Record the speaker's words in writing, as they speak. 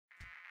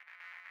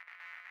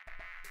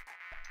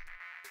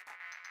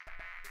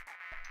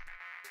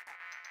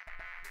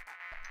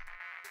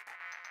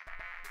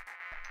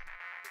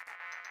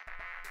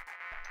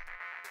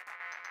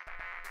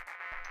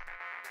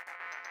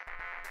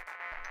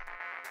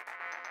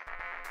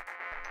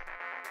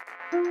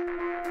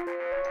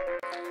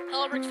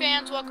Hello, Rick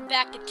fans. Welcome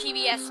back to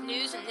TBS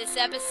News. In this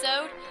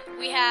episode,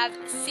 we have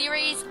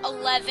Series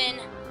 11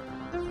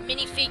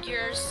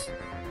 minifigures.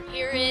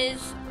 Here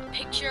is a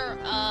picture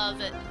of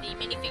the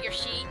minifigure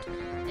sheet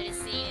that is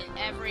seen in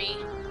every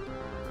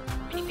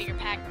minifigure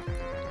pack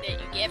that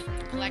you get from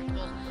the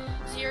collectible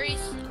series.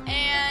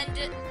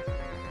 And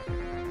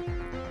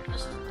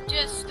let's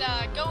just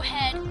go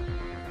ahead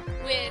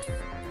with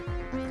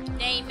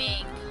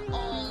naming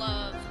all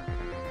of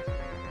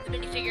the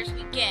minifigures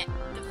we get.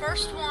 The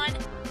first one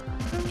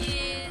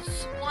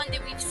is one that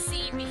we've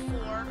seen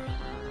before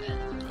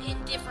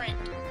in different,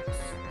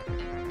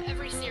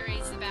 every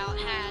series about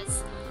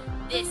has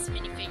this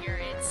minifigure.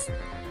 It's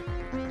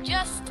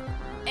just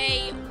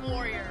a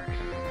warrior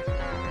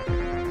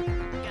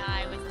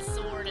guy with a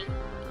sword and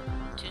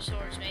two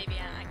swords maybe,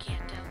 I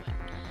can't tell,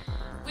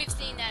 but we've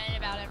seen that in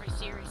about every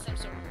series, some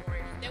sort of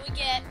warrior. Then we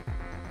get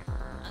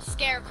a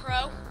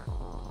scarecrow,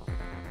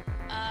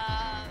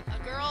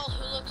 a girl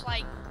who looks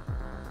like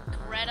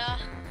Greta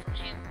from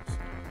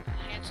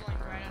Hansel and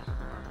Greta,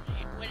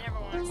 or whatever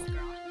one's the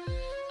girl.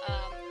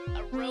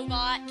 A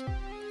robot,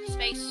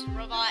 space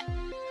robot,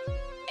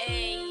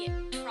 a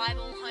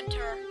tribal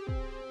hunter,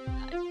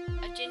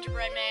 a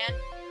gingerbread man,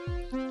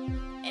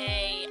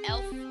 a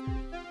elf,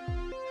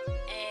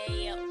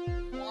 a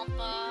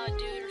wampa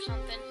dude or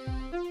something,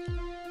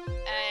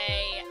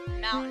 a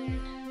mountain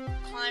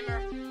climber,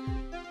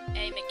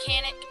 a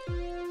mechanic,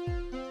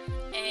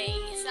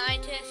 a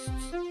scientist,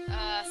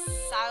 a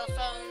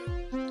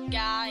xylophone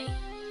guy,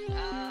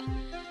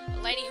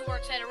 a lady who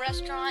works at a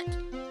restaurant,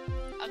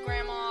 a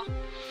grandma,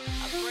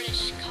 a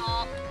British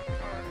cop,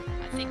 or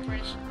I think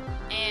British,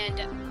 and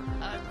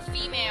a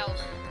female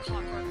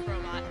clockwork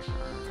robot.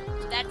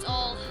 So that's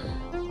all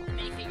the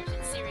minifigures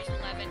in Series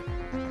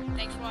 11.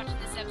 Thanks for watching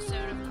this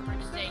episode